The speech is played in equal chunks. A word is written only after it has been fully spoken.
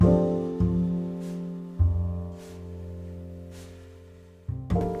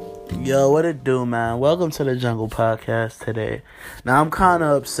Yo, what it do, man? Welcome to the Jungle Podcast today. Now, I'm kind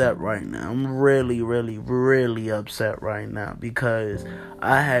of upset right now. I'm really upset right now because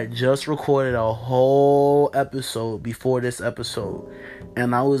I had just recorded a whole episode before this episode,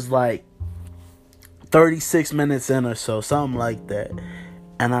 and I was like 36 minutes in or so, something like that.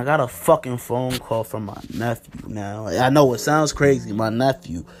 And I got a fucking phone call from my nephew now. I know it sounds crazy, my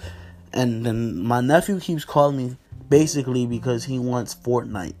nephew. And then my nephew keeps calling me basically because he wants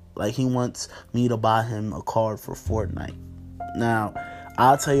Fortnite. Like, he wants me to buy him a card for Fortnite. Now,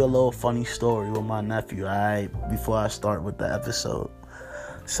 I'll tell you a little funny story with my nephew, alright, before I start with the episode.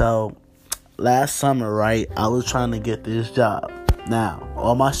 So, last summer, right, I was trying to get this job. Now,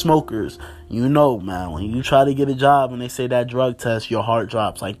 all my smokers, you know, man, when you try to get a job and they say that drug test, your heart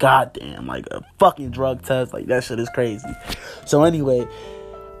drops. Like, goddamn, like a fucking drug test. Like, that shit is crazy. So, anyway,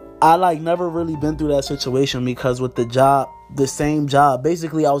 I, never really been through that situation because with the same job,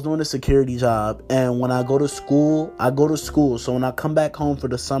 basically, I was doing a security job, and when I go to school, so when I come back home for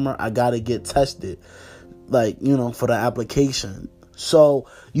the summer, I gotta get tested, for the application. So,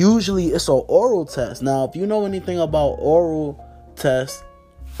 usually, it's an oral test. Now, if you know anything about oral tests,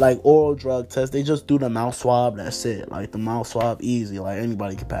 like oral drug tests, they just do the mouth swab, that's it. Like, the mouth swab, easy, like,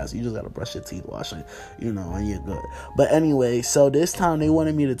 anybody can pass it. You just gotta brush your teeth, wash it, and you're good. But anyway, so this time, they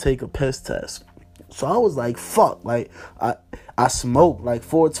wanted me to take a piss test. So I was like, fuck, like, I smoked, like,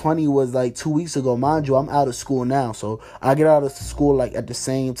 420 was, 2 weeks ago. Mind you, I'm out of school now, so I get out of school, at the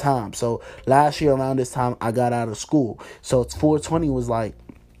same time. So last year around this time, I got out of school. So 420 was,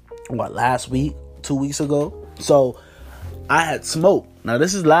 last week, 2 weeks ago? So I had smoked. Now,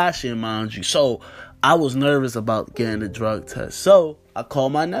 this is last year, mind you. So I was nervous about getting the drug test. So I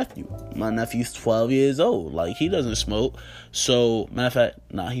called my nephew. My nephew's 12 years old. Like, he doesn't smoke. So, matter of fact,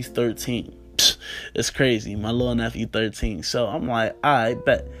 he's 13. It's crazy. My little nephew 13. So I'm like, I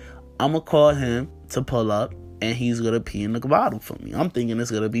bet I'm gonna call him to pull up and he's gonna pee in the bottle for me. I'm thinking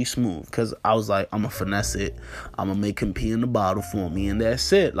it's gonna be smooth because I was like, I'm gonna finesse it. I'm gonna make him pee in the bottle for me, and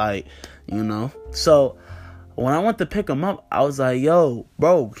that's it. So when I went to pick him up, I was like, yo,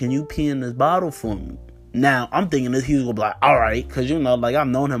 bro, can you pee in this bottle for me? Now, I'm thinking that he's gonna be like, all right, because, I've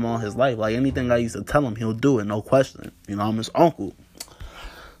known him all his life. Like, anything I used to tell him, he'll do it, no question. I'm his uncle.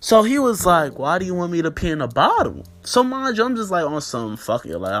 So he was like, why do you want me to pee in a bottle? So mind you, I'm just on some fuck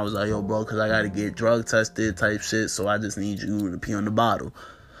it. Like, I was like, yo, bro, because I got to get drug tested type shit. So I just need you to pee on the bottle.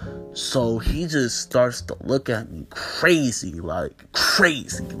 So he just starts to look at me crazy. Like,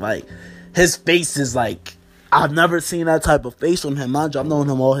 his face is like, I've never seen that type of face on him. Mind you, I've known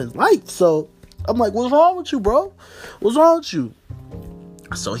him all his life. So I'm like, what's wrong with you, bro? What's wrong with you?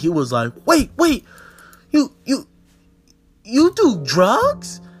 So he was like, wait, you do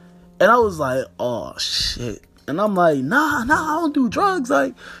drugs? And I was like, oh, shit. And I'm like, nah, I don't do drugs.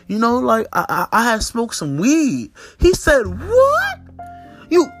 I had smoked some weed. He said, what?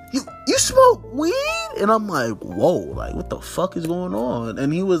 You smoke weed? And I'm like, whoa, what the fuck is going on?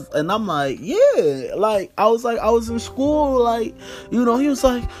 And I'm like, yeah. I was in school, he was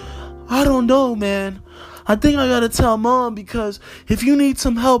like, I don't know, man. I think I gotta tell mom because if you need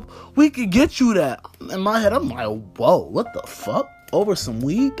some help, we could get you that. In my head, I'm like, whoa, what the fuck? Over some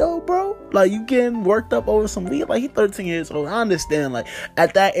weed though, bro? You getting worked up over some weed? He 13 years old. I understand,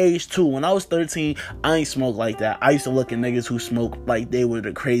 at that age too, when I was 13, I ain't smoke like that. I used to look at niggas who smoke like they were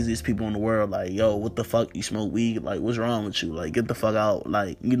the craziest people in the world. Yo, what the fuck? You smoke weed? What's wrong with you? Get the fuck out.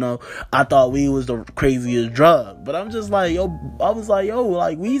 I thought weed was the craziest drug. But I'm just like, yo, I was like,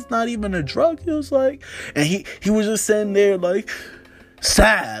 yo, weed's not even a drug. He was like, and he was just sitting there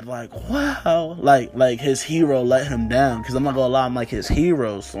sad, wow, his hero let him down, because I'm not gonna lie, I'm his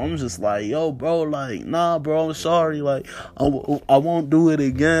hero, so I'm just like, yo, bro, nah, bro, I'm sorry, I won't do it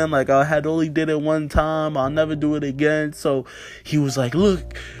again, I had only did it one time, I'll never do it again. So he was like,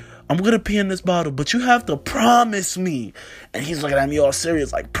 look, I'm gonna pee in this bottle, but you have to promise me. And he's looking at me all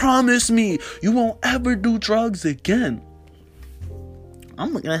serious, promise me you won't ever do drugs again.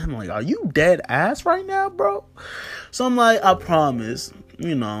 I'm looking at him are you dead ass right now, bro? So I'm like, I promise,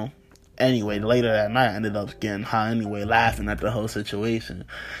 Anyway, later that night, I ended up getting high anyway, laughing at the whole situation.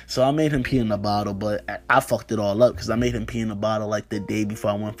 So I made him pee in the bottle, but I fucked it all up because I made him pee in the bottle the day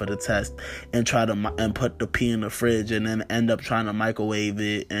before I went for the test and put the pee in the fridge and then end up trying to microwave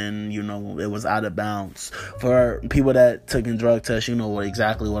it, and, it was out of bounds. For people that took in drug tests,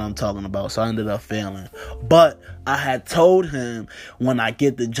 exactly what I'm talking about. So I ended up failing. But I had told him when I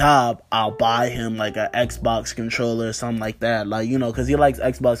get the job, I'll buy him an Xbox controller or something like that. Because he likes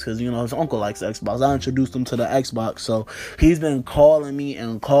Xbox because, his uncle likes Xbox. I introduced him to the Xbox, so he's been calling me,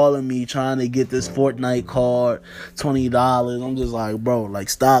 trying to get this Fortnite card, $20. I'm just like, bro, like,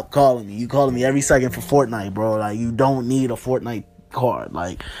 stop calling me. You calling me every second for Fortnite, bro. Like, you don't need a Fortnite card.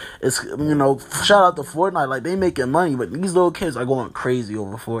 Like, it's, you know, shout out to Fortnite. Like, they making money, but these little kids are going crazy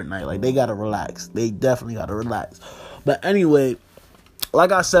over Fortnite. Like, they gotta relax. They definitely gotta relax. But anyway,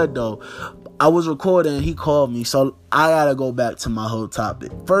 like I said, though, I was recording and he called me, so I gotta go back to my whole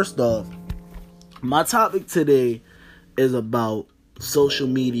topic. First off, my topic today is about social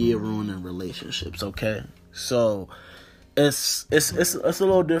media ruining relationships, okay? So, it's a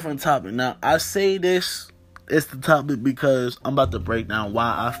little different topic. Now, I say this, it's the topic because I'm about to break down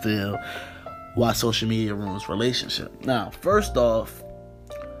why I feel why social media ruins relationship. Now, first off,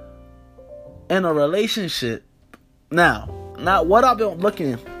 in a relationship, now what I've been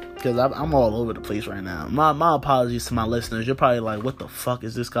looking, because I'm all over the place right now. My apologies to my listeners. You're probably like, what the fuck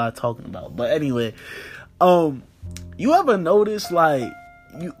is this guy talking about? But anyway, you ever notice, like,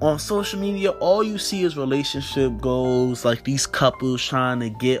 you on social media, all you see is relationship goals, like these couples trying to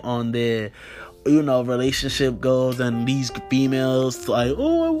get on their, you know, relationship goals, and these females like,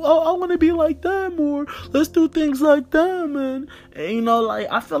 oh, I want to be like them, or let's do things like them, and you know, like,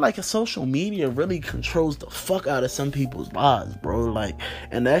 I feel like social media really controls the fuck out of some people's lives, bro. Like,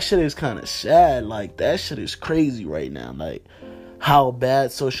 and that shit is kind of sad. Like, that shit is crazy right now. Like, how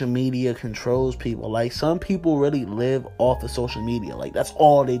bad social media controls people. Like, some people really live off of social media. Like, that's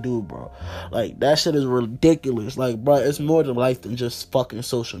all they do, bro. Like, that shit is ridiculous. Like, bro, it's more to life than just fucking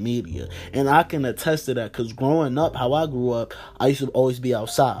social media. And I can attest to that, because growing up, how I grew up, I used to always be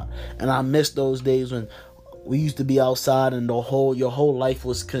outside. And I miss those days when we used to be outside and your whole life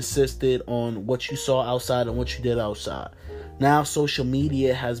was consisted on what you saw outside and what you did outside. Now, social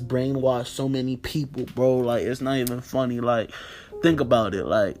media has brainwashed so many people, bro. Like, it's not even funny. Like, think about it.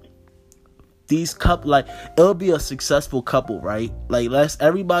 Like, these couple, like, it'll be a successful couple, right? Like,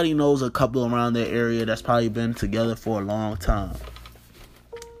 everybody knows a couple around their area that's probably been together for a long time.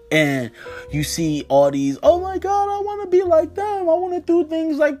 And you see all these, oh my God, I want to be like them. I want to do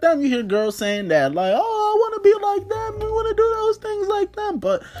things like them. You hear girls saying that, like, oh, I want to be like them. We want to do those things like them.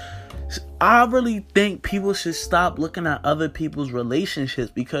 But I really think people should stop looking at other people's relationships,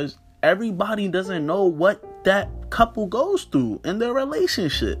 because everybody doesn't know what that couple goes through in their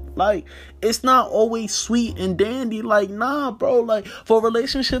relationship. Like, it's not always sweet and dandy. Like, nah, bro. Like, for a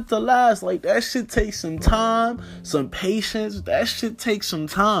relationship to last, like, that shit takes some time, some patience. That shit takes some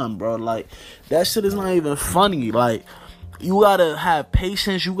time, bro. Like, that shit is not even funny. Like, you gotta have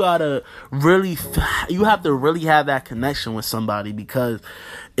patience. You have to really have that connection with somebody, because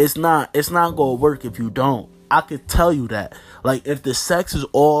it's not gonna work if you don't. I could tell you that. Like, if the sex is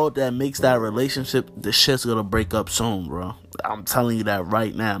all that makes that relationship, the shit's gonna break up soon, bro. I'm telling you that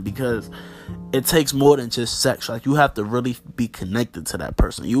right now, because it takes more than just sex. Like, you have to really be connected to that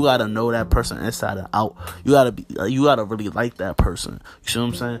person. You gotta know that person inside and out. You gotta really like that person. You see what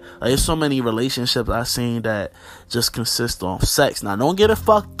I'm saying? Like, there's so many relationships I've seen that just consist on sex. Now, don't get it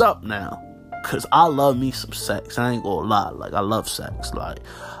fucked up now, because I love me some sex. I ain't gonna lie. Like, I love sex. Like,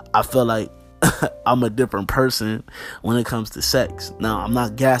 I feel like I'm a different person when it comes to sex. Now, I'm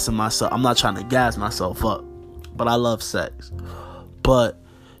not gassing myself. I'm not trying to gas myself up, but I love sex. But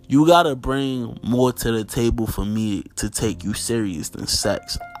you gotta bring more to the table for me to take you serious than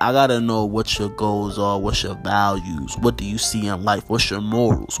sex. I gotta know what your goals are, what's your values, what do you see in life, what's your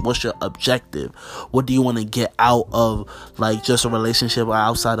morals, what's your objective, what do you want to get out of, like, just a relationship or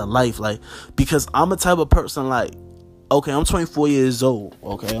outside of life. Like, because I'm a type of person, like, okay, I'm 24 years old.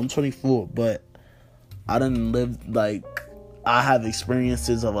 Okay, I'm 24, but I done lived, like, I have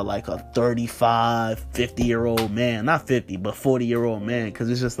experiences of a 35, 50-year-old man. Not 50, but 40-year-old man. Because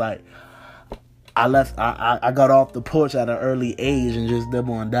it's just like, I got off the porch at an early age and just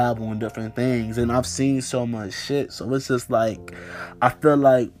dibble and dabble in different things. And I've seen so much shit. So it's just like, I feel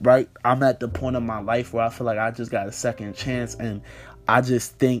like, right, I'm at the point of my life where I feel like I just got a second chance. And I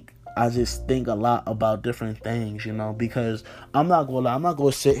just think a lot about different things, you know, because I'm not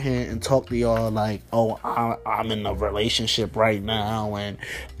gonna sit here and talk to y'all like, oh, I'm in a relationship right now and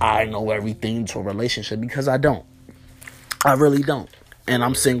I know everything to a relationship, because I don't. I really don't. And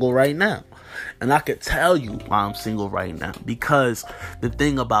I'm single right now. And I could tell you why I'm single right now, because the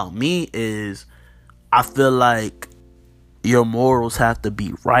thing about me is, I feel like your morals have to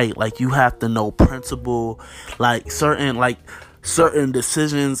be right. Like, you have to know principle, like certain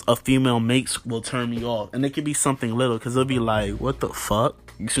decisions a female makes will turn me off. And it could be something little, because it'll be like, what the fuck?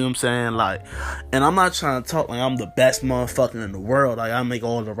 You see what I'm saying? Like, and I'm not trying to talk like I'm the best motherfucker in the world. Like, I make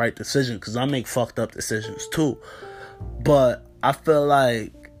all the right decisions, because I make fucked up decisions too. But I feel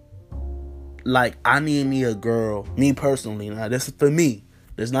like like, I need me a girl, me personally, now this is for me,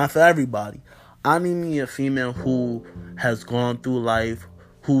 it's not for everybody. I need me a female who has gone through life,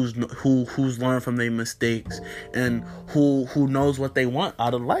 who's learned from their mistakes, and who knows what they want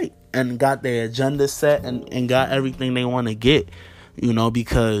out of life, and got their agenda set, and got everything they want to get,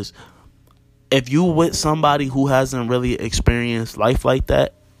 because if you with somebody who hasn't really experienced life like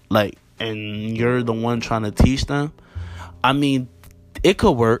that, like, and you're the one trying to teach them, I mean, it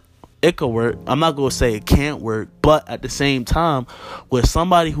could work. It could work. I'm not going to say it can't work, but at the same time, with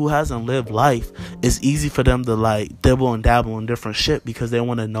somebody who hasn't lived life, it's easy for them to, like, dibble and dabble in different shit because they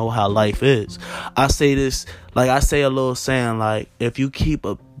want to know how life is. I say this, like, I say a little saying, like, if you keep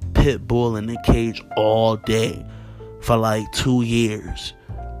a pit bull in a cage all day for, like, 2 years,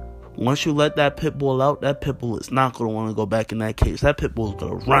 once you let that pit bull out, that pit bull is not going to want to go back in that cage. That pit bull is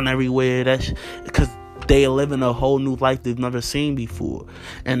going to run everywhere. Because they are living a whole new life they've never seen before.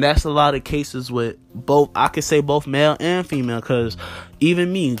 And that's a lot of cases with both, I could say both male and female, because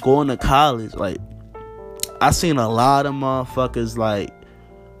even me going to college, like, I seen a lot of motherfuckers like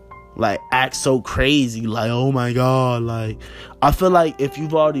act so crazy, like, oh my god, like, I feel like if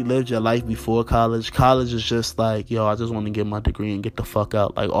you've already lived your life before college is just like, yo, I just want to get my degree and get the fuck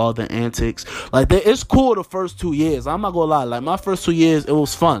out. Like, all the antics, like, it's cool the first 2 years, I'm not gonna lie, like, my first 2 years, it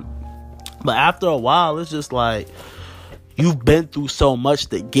was fun. But after a while, it's just like, you've been through so much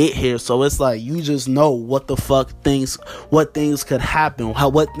to get here, so it's like, you just know what things could happen,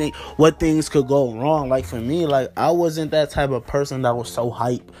 what things could go wrong. Like, for me, like, I wasn't that type of person that was so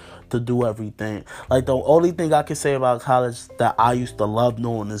hyped to do everything. Like, the only thing I can say about college that I used to love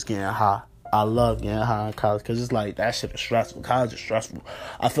doing is getting high. I love getting high in college because it's like, that shit is stressful. College is stressful.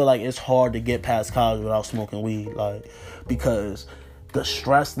 I feel like it's hard to get past college without smoking weed, like, because the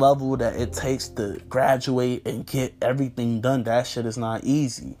stress level that it takes to graduate and get everything done, that shit is not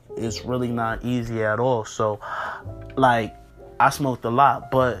easy. It's really not easy at all. So, like, I smoked a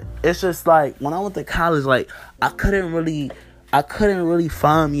lot, but it's just like, when I went to college, like, I couldn't really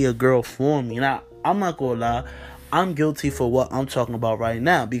find me a girl for me. Now, I'm not gonna lie, I'm guilty for what I'm talking about right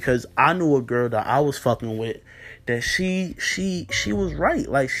now, because I knew a girl that I was fucking with, that she was right.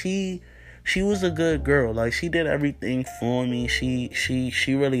 Like, she was a good girl. Like, she did everything for me. She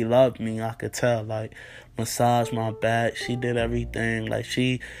really loved me. I could tell. Like, massage my back. She did everything. Like,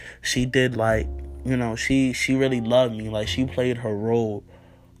 she did, like, she really loved me. Like, she played her role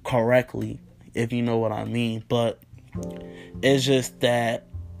correctly, if you know what I mean. But it's just that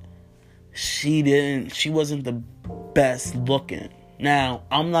she wasn't the best looking. Now,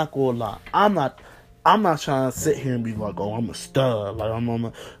 I'm not gonna lie. I'm not trying to sit here and be like, oh, I'm a stud. Like, I'm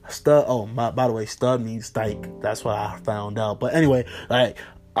a stud. Oh, by the way, stud means dyke. That's what I found out. But anyway, like,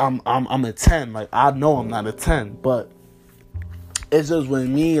 I'm a 10. Like, I know I'm not a 10. But it's just with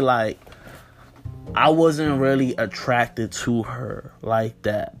me, like, I wasn't really attracted to her like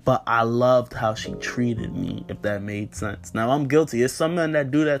that. But I loved how she treated me, if that made sense. Now, I'm guilty. It's some men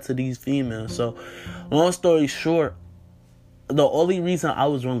that do that to these females. So, long story short, the only reason I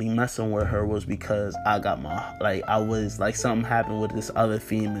was really messing with her was because something happened with this other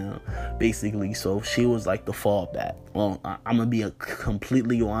female, basically. So she was like the fallback. Well, I'm gonna be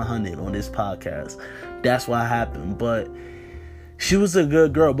completely 100 on this podcast. That's what happened. But she was a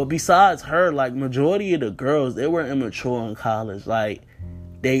good girl. But besides her, like, majority of the girls, they were immature in college. Like,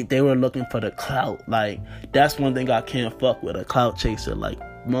 they were looking for the clout. Like, that's one thing I can't fuck with, a clout chaser. Like,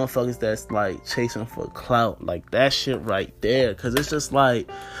 motherfuckers that's, like, chasing for clout, like, that shit right there. Because it's just like,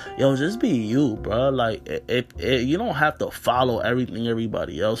 yo, just be you, bro. Like, you don't have to follow everything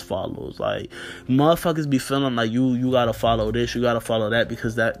everybody else follows. Like, motherfuckers be feeling like you gotta follow this, you gotta follow that,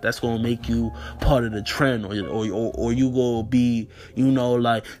 because that's gonna make you part of the trend, or you gonna be,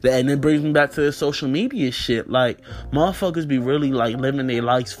 like that. And it brings me back to the social media shit. Like, motherfuckers be really, like, living their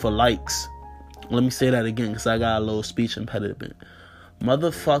lives for likes. Let me say that again, because I got a little speech impediment.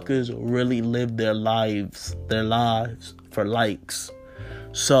 Motherfuckers really live their lives for likes.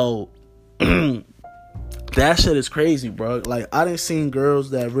 So that shit is crazy, bro. Like, I done seen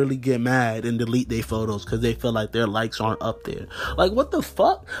girls that really get mad and delete their photos because they feel like their likes aren't up there. Like, what the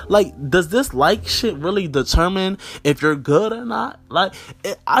fuck? Like, does this like shit really determine if you're good or not? Like,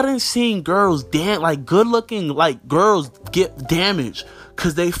 I done seen girls good looking, like, girls get damaged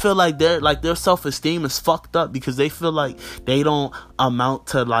because they feel like their self-esteem is fucked up, because they feel like they don't amount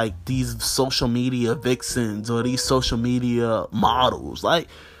to, like, these social media vixens or these social media models. Like,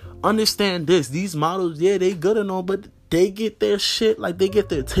 understand this, these models, yeah, they good and all, but they get their shit, like, they get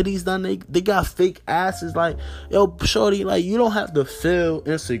their titties done, they got fake asses. Like, yo, shorty, like, you don't have to feel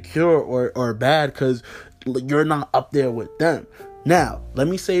insecure or bad because you're not up there with them. Now, let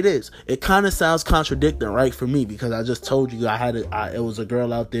me say this. It kind of sounds contradicting, right, for me, because I just told you it was a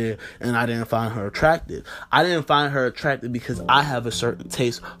girl out there and I didn't find her attractive. I didn't find her attractive because I have a certain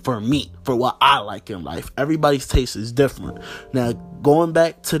taste for me, for what I like in life. Everybody's taste is different. Now, going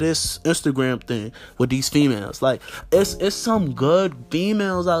back to this Instagram thing with these females, like, it's some good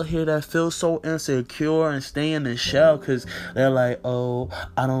females out here that feel so insecure and stay in the shell because they're like, oh,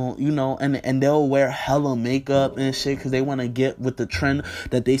 I don't, and they'll wear hella makeup and shit because they want to get with the trend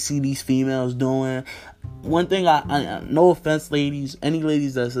that they see these females doing. One thing, I no offense, ladies, any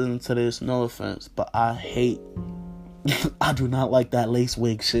ladies that's listening to this, no offense, but I hate I do not like that lace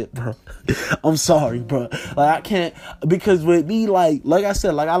wig shit, bro. I'm sorry, bro. Like, I can't, because with me, like I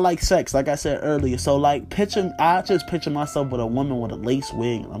said, like, I like sex, like I said earlier. So, like, I just picture myself with a woman with a lace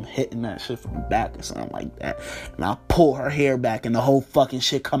wig, and I'm hitting that shit from the back or something like that. And I pull her hair back, and the whole fucking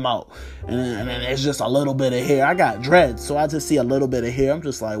shit come out. And then there's just a little bit of hair. I got dreads, so I just see a little bit of hair. I'm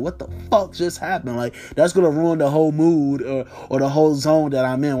just like, what the fuck just happened? Like, that's gonna ruin the whole mood or the whole zone that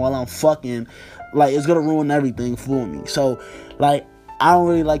I'm in while I'm fucking. Like, it's gonna ruin everything for me. So, like, I don't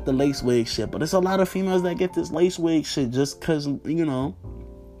really like the lace wig shit, but there's a lot of females that get this lace wig shit just because,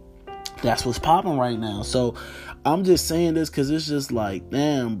 that's what's popping right now. So, I'm just saying this because it's just like,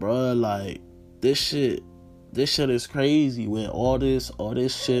 damn, bro, like, this shit is crazy with all this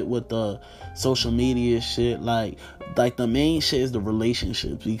shit with the social media shit. Like the main shit is the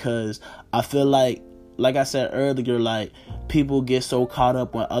relationships, because I feel like I said earlier, like, people get so caught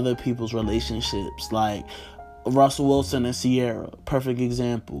up with other people's relationships. Like, Russell Wilson and Ciara, perfect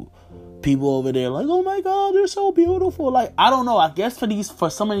example. People over there like, oh my God, they're so beautiful. Like, I don't know. I guess for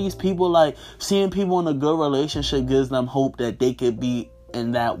some of these people, like, seeing people in a good relationship gives them hope that they could be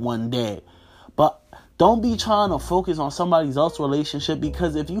in that one day. But don't be trying to focus on somebody else's relationship,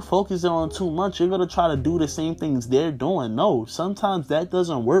 because if you focus on too much, you're going to try to do the same things they're doing. No, sometimes that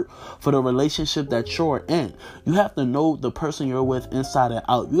doesn't work for the relationship that you're in. You have to know the person you're with inside and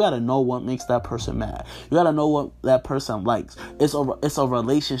out. You got to know what makes that person mad. You got to know what that person likes. It's a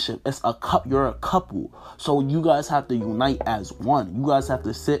relationship. You're a couple. So you guys have to unite as one. You guys have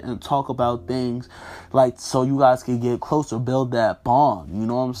to sit and talk about things, like, so you guys can get closer, build that bond. You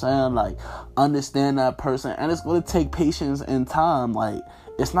know what I'm saying? Like, understand that person, and it's going to take patience and time. Like,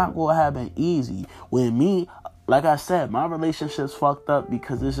 it's not going to happen easy. With me, like I said, my relationship's fucked up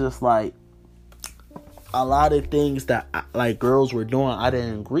because it's just like a lot of things that like girls were doing I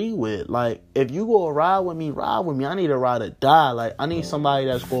didn't agree with. Like, if you go ride with me. I need a ride or die. Like, I need somebody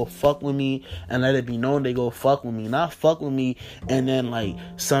that's gonna fuck with me and let it be known they go fuck with me. Not fuck with me and then, like,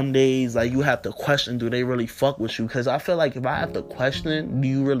 some days, like, you have to question, do they really fuck with you? Because I feel like if I have to question, do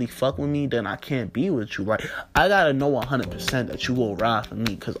you really fuck with me, then I can't be with you. Like, I gotta know 100% that you will ride for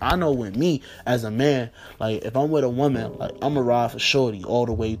me. Because I know with me, as a man, like, if I'm with a woman, like, I'm gonna ride for shorty all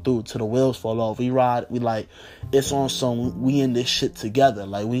the way through till the wheels fall off. Like, it's on some, we in this shit together.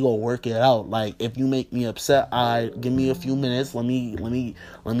 Like, we gonna work it out. Like, if you make me upset, give me a few minutes. Let me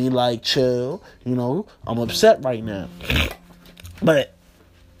like chill. I'm upset right now, but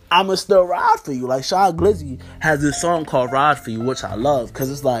I'ma still ride for you. Like, Shy Glizzy has this song called "Ride for You," which I love,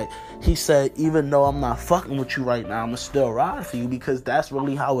 because it's like, he said, even though I'm not fucking with you right now, I'ma still ride for you, because that's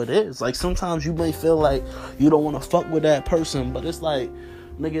really how it is. Like, sometimes you may feel like you don't want to fuck with that person, but it's like,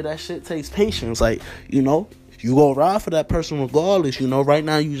 nigga, that shit takes patience. Like, you go ride for that person regardless. Right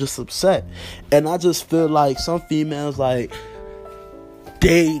now you just upset. And I just feel like some females, like,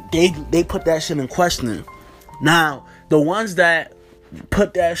 they put that shit in question. Now, the ones that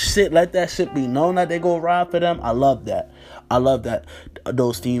put that shit, let that shit be known that they go ride for them, I love that.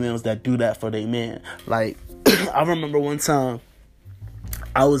 Those females that do that for their man. Like, I remember one time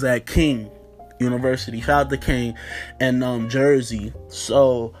I was at King University, shout out to King, in Jersey.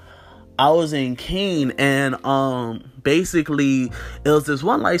 So I was in King, and basically it was this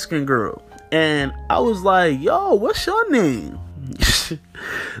one light-skinned girl, and I was like, yo, what's your name?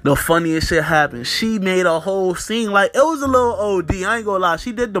 The funniest shit happened. She made a whole scene. Like, it was a little OD, I ain't gonna lie,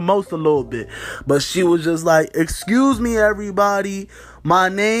 she did the most a little bit, but she was just like, excuse me, everybody, my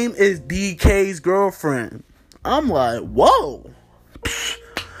name is DK's girlfriend. I'm like, whoa.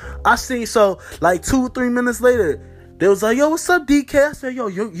 I seen, so, like, 2-3 minutes later, they was like, yo, what's up, DK? I said, yo,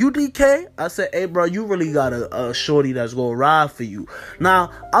 you DK? I said, hey, bro, you really got a shorty that's gonna ride for you.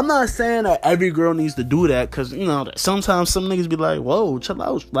 Now, I'm not saying that every girl needs to do that, because, sometimes some niggas be like, whoa, chill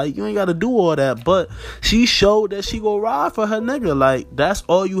out. Like, you ain't gotta do all that. But she showed that she gonna ride for her nigga. Like, that's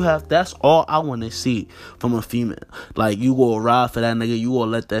all you have. That's all I want to see from a female. Like, you gonna ride for that nigga. You gonna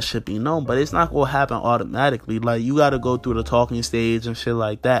let that shit be known. But it's not gonna happen automatically. Like, you gotta go through the talking stage and shit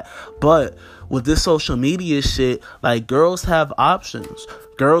like that. But with this social media shit, like, girls have options.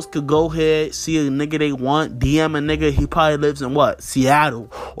 Girls could go ahead, see a nigga they want, DM a nigga, he probably lives in what?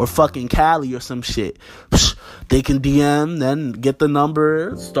 Seattle or fucking Cali or some shit. They can DM, then get the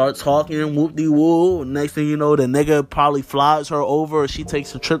number, start talking, whoop-de-woo. Next thing you know, the nigga probably flies her over, or she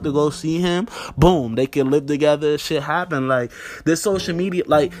takes a trip to go see him. Boom, they can live together, shit happen. Like, this social media,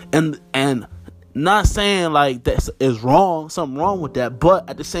 like, and not saying, like, that is wrong, something wrong with that, but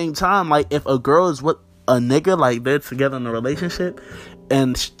at the same time, like, if a girl is with a nigga, like, they're together in a relationship,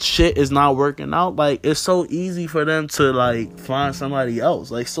 and shit is not working out, like, it's so easy for them to, like, find somebody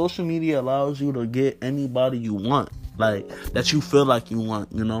else. Like, social media allows you to get anybody you want, like, that you feel like you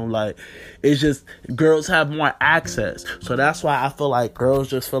want, you know, like, it's just, girls have more access, so that's why I feel like girls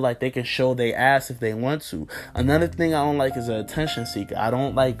just feel like they can show their ass if they want to. Another thing I don't like is an attention seeker. I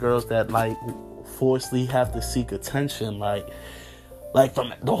don't like girls that, like, forcefully have to seek attention, like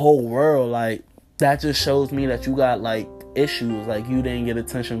from the whole world. Like, that just shows me that you got, like, issues, like, you didn't get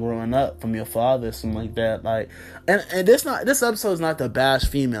attention growing up from your father, something like that. Like, and this episode is not to bash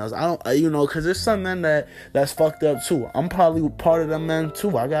females. I don't, you know, because there's some men that's fucked up too. I'm probably part of them men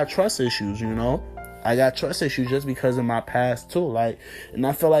too. I got trust issues, you know. I got trust issues just because of my past too. Like, and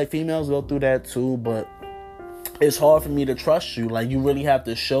I feel like females go through that too, but it's hard for me to trust you. Like, you really have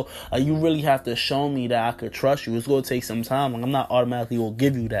to show me that I could trust you. It's going to take some time. Like, I'm not automatically going to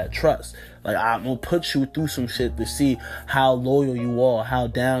give you that trust. Like, I'm going to put you through some shit to see how loyal you are, how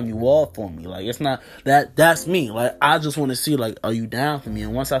down you are for me. Like, it's not, that's me. Like, I just want to see, like, are you down for me?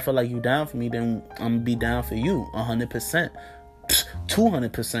 And once I feel like you down for me, then I'm going to be down for you 100%. 200%,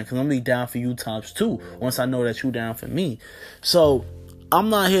 because I'm going to be down for you times 2 once I know that you down for me. So, I'm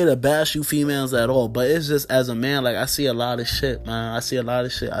not here to bash you females at all, but it's just, as a man, like, I see a lot of shit, man. I see a lot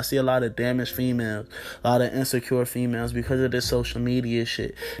of shit. I see a lot of damaged females, a lot of insecure females because of this social media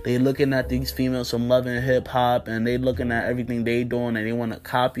shit. They looking at these females from Love and Hip Hop, and they looking at everything they doing, and they want to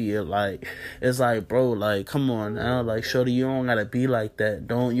copy it. Like, it's like, bro, like, come on now. Like, shorty, you don't gotta be like that.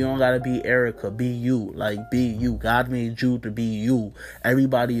 You don't gotta be Erica. Be you. Like, be you. God made you to be you.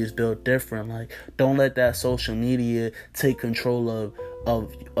 Everybody is built different. Like, don't let that social media take control of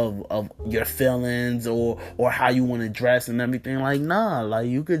your feelings or how you want to dress and everything. Like, nah, like,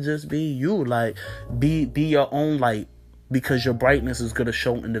 you could just be you. Like, be your own light, because your brightness is going to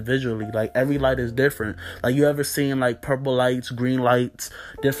show individually. Like, every light is different. Like, you ever seen, like, purple lights, green lights,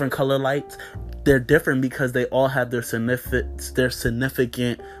 different color lights? They're different because they all have their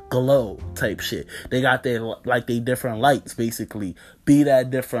significant glow type shit. They got their different lights, basically. Be that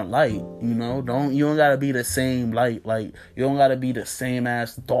different light, you know? You don't gotta be the same light. Like, you don't gotta be the same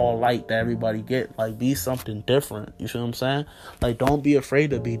ass dull light that everybody get. Like, be something different. You see what I'm saying? Like, don't be afraid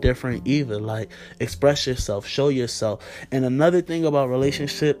to be different either. Like, express yourself, show yourself. And another thing about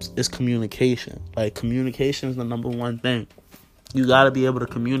relationships is communication. Like, communication is the number one thing. You gotta be able to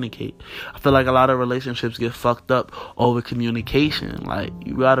communicate. I feel like a lot of relationships get fucked up over communication. Like,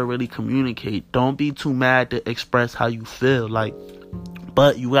 you gotta really communicate. Don't be too mad to express how you feel. Like,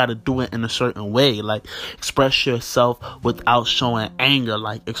 but you gotta do it in a certain way. Like, express yourself without showing anger.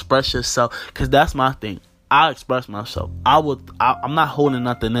 Like, express yourself, because that's my thing. I express myself. I'm not holding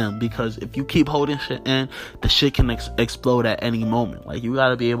nothing in, because if you keep holding shit in, the shit can explode at any moment. Like, you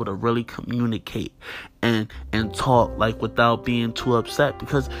gotta be able to really communicate and talk, like, without being too upset,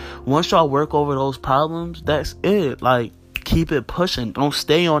 because once y'all work over those problems, that's it. Like, keep it pushing. Don't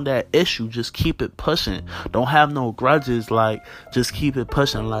stay on that issue. Just keep it pushing. Don't have no grudges. Like, just keep it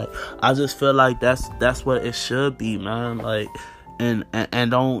pushing. Like, I just feel like that's what it should be, man. Like, and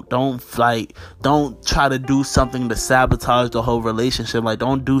don't try to do something to sabotage the whole relationship. Like,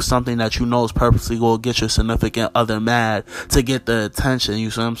 don't do something that you know is purposely going to get your significant other mad to get the attention.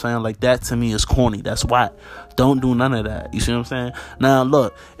 You see what I'm saying? Like, that to me is corny. That's why. Don't do none of that. You see what I'm saying? Now,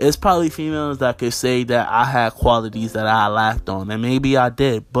 look, it's probably females that could say that I had qualities that I lacked on, and maybe I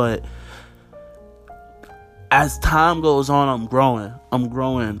did, but as time goes on, I'm growing. I'm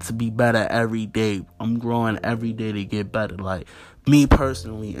growing to be better every day. I'm growing every day to get better. Like, me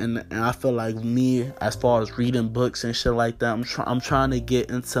personally, and I feel like me, as far as reading books and shit like that, I'm trying to get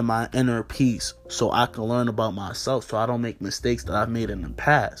into my inner peace so I can learn about myself, so I don't make mistakes that I've made in the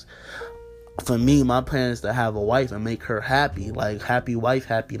past. For me, my plan is to have a wife and make her happy. Like, happy wife,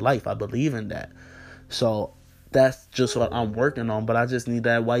 happy life. I believe in that. So that's just what I'm working on. But I just need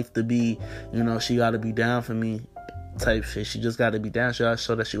that wife to be, you know, she got to be down for me type shit. She just got to be down. She got to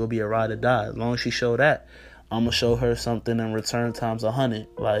show that she will be a ride or die. As long as she show that, I'm going to show her something in return times 100.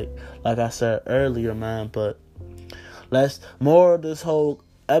 Like I said earlier, man. But more of this whole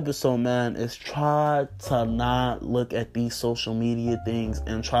episode, man, is try to not look at these social media things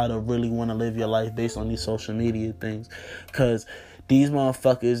and try to really want to live your life based on these social media things. Because these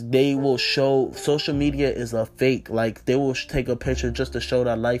motherfuckers, they will show, social media is a fake. Like, they will take a picture just to show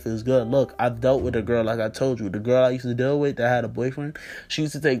that life is good. Look, I've dealt with a girl, like I told you. The girl I used to deal with that had a boyfriend, she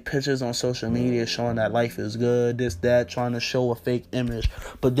used to take pictures on social media showing that life is good, this, that, trying to show a fake image.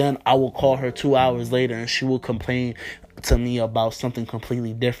 But then I will call her 2 hours later and she will complain to me about something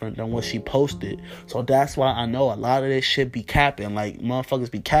completely different than what she posted. So that's why I know a lot of this shit be capping. Like, motherfuckers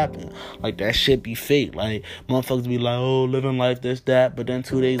be capping. Like, that shit be fake. Like, motherfuckers be like, oh, living life, this, that. But then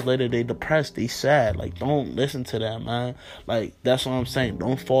 2 days later, they depressed. They sad. Like, don't listen to that, man. Like, that's what I'm saying.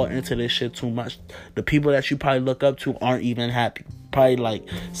 Don't fall into this shit too much. The people that you probably look up to aren't even happy. Probably like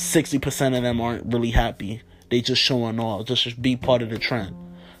 60% of them aren't really happy. They just showing off. Just be part of the trend.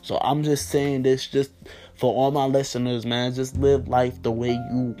 So I'm just saying this just for all my listeners, man. Just live life the way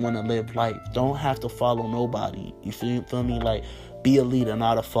you want to live life. Don't have to follow nobody. You feel me? Like, be a leader,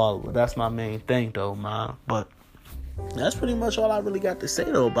 not a follower. That's my main thing, though, man. But that's pretty much all I really got to say,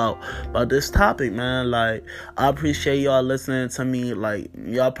 though, about this topic, man. Like, I appreciate y'all listening to me. Like,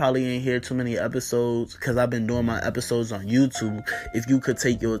 y'all probably ain't hear too many episodes because I've been doing my episodes on YouTube. If you could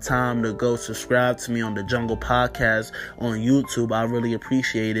take your time to go subscribe to me on the Jungle Podcast on YouTube, I really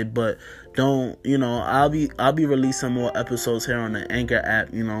appreciate it. But don't, I'll be releasing more episodes here on the Anchor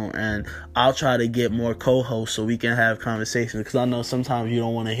app, and I'll try to get more co-hosts so we can have conversations, because I know sometimes you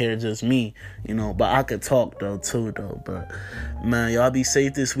don't want to hear just me, but I could talk too. But man, y'all be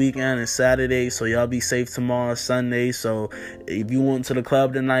safe this weekend. It's Saturday, so y'all be safe tomorrow, Sunday. So if you went to the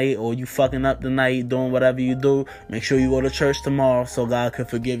club tonight or you fucking up tonight doing whatever you do, make sure you go to church tomorrow so God can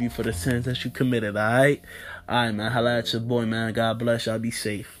forgive you for the sins that you committed. Alright, man, holla at your boy, man. God bless y'all. Be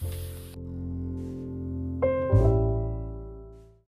safe.